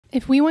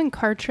If we want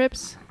car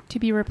trips to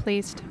be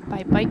replaced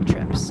by bike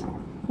trips,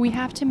 we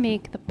have to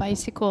make the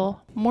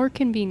bicycle more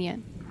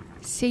convenient,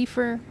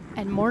 safer,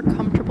 and more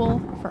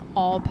comfortable for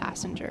all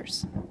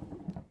passengers.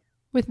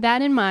 With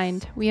that in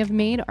mind, we have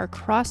made our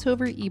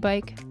crossover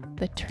e-bike,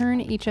 the Tern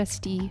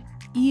HSD,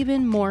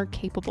 even more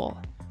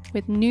capable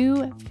with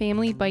new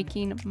family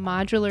biking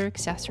modular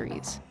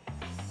accessories.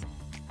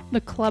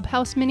 The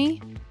Clubhouse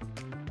Mini,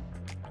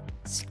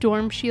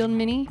 Storm Shield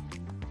Mini,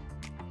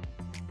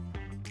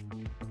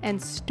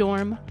 and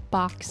Storm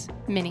Box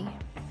Mini.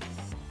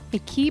 A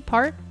key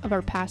part of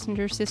our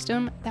passenger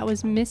system that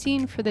was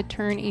missing for the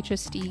Tern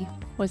HSD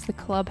was the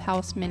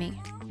Clubhouse Mini.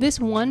 This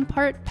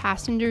one-part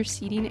passenger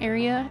seating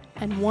area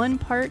and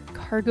one-part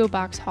cargo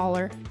box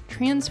hauler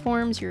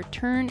transforms your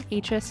Tern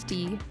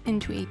HSD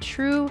into a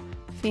true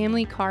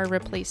family car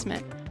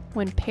replacement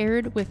when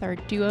paired with our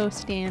Duo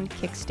Stand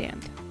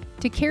kickstand.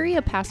 To carry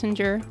a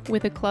passenger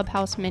with a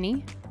Clubhouse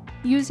Mini,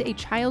 use a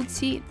child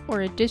seat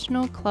or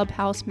additional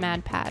Clubhouse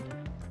Mad Pad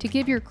to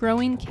give your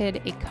growing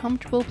kid a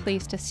comfortable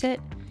place to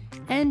sit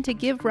and to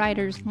give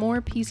riders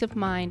more peace of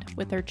mind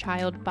with their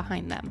child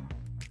behind them.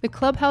 The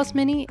Clubhouse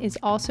Mini is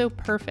also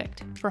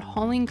perfect for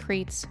hauling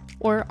crates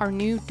or our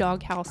new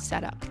Doghouse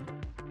setup.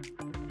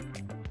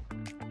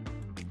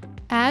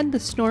 Add the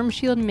Storm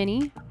Shield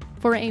Mini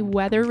for a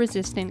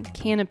weather-resistant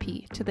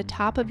canopy to the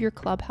top of your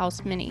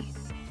Clubhouse Mini.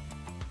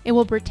 It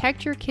will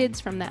protect your kids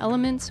from the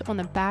elements on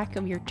the back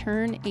of your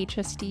Tern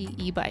HSD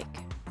e-bike.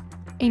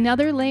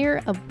 Another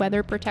layer of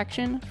weather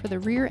protection for the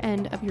rear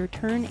end of your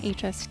Tern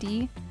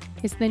HSD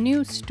is the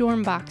new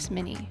Storm Box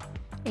Mini,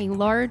 a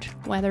large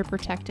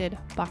weather-protected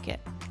bucket.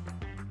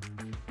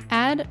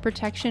 Add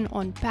protection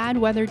on bad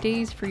weather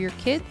days for your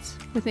kids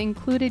with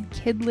included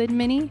Kid Lid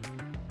Mini,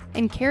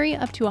 and carry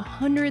up to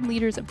 100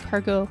 liters of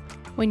cargo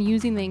when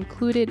using the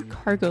included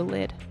Cargo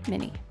Lid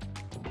Mini.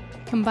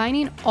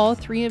 Combining all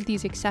three of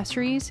these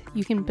accessories,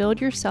 you can build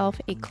yourself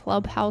a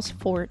Clubhouse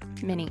Fort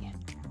Mini.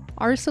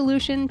 Our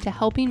solution to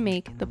helping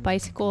make the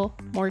bicycle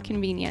more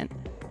convenient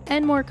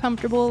and more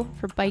comfortable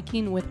for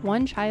biking with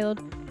one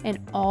child in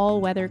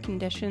all weather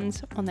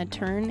conditions on the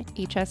Tern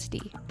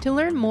HSD. To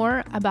learn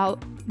more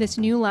about this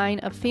new line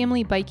of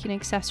family biking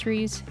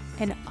accessories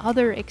and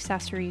other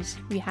accessories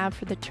we have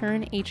for the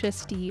Tern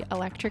HSD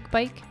electric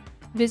bike,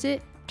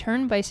 visit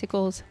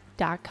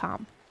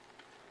ternbicycles.com.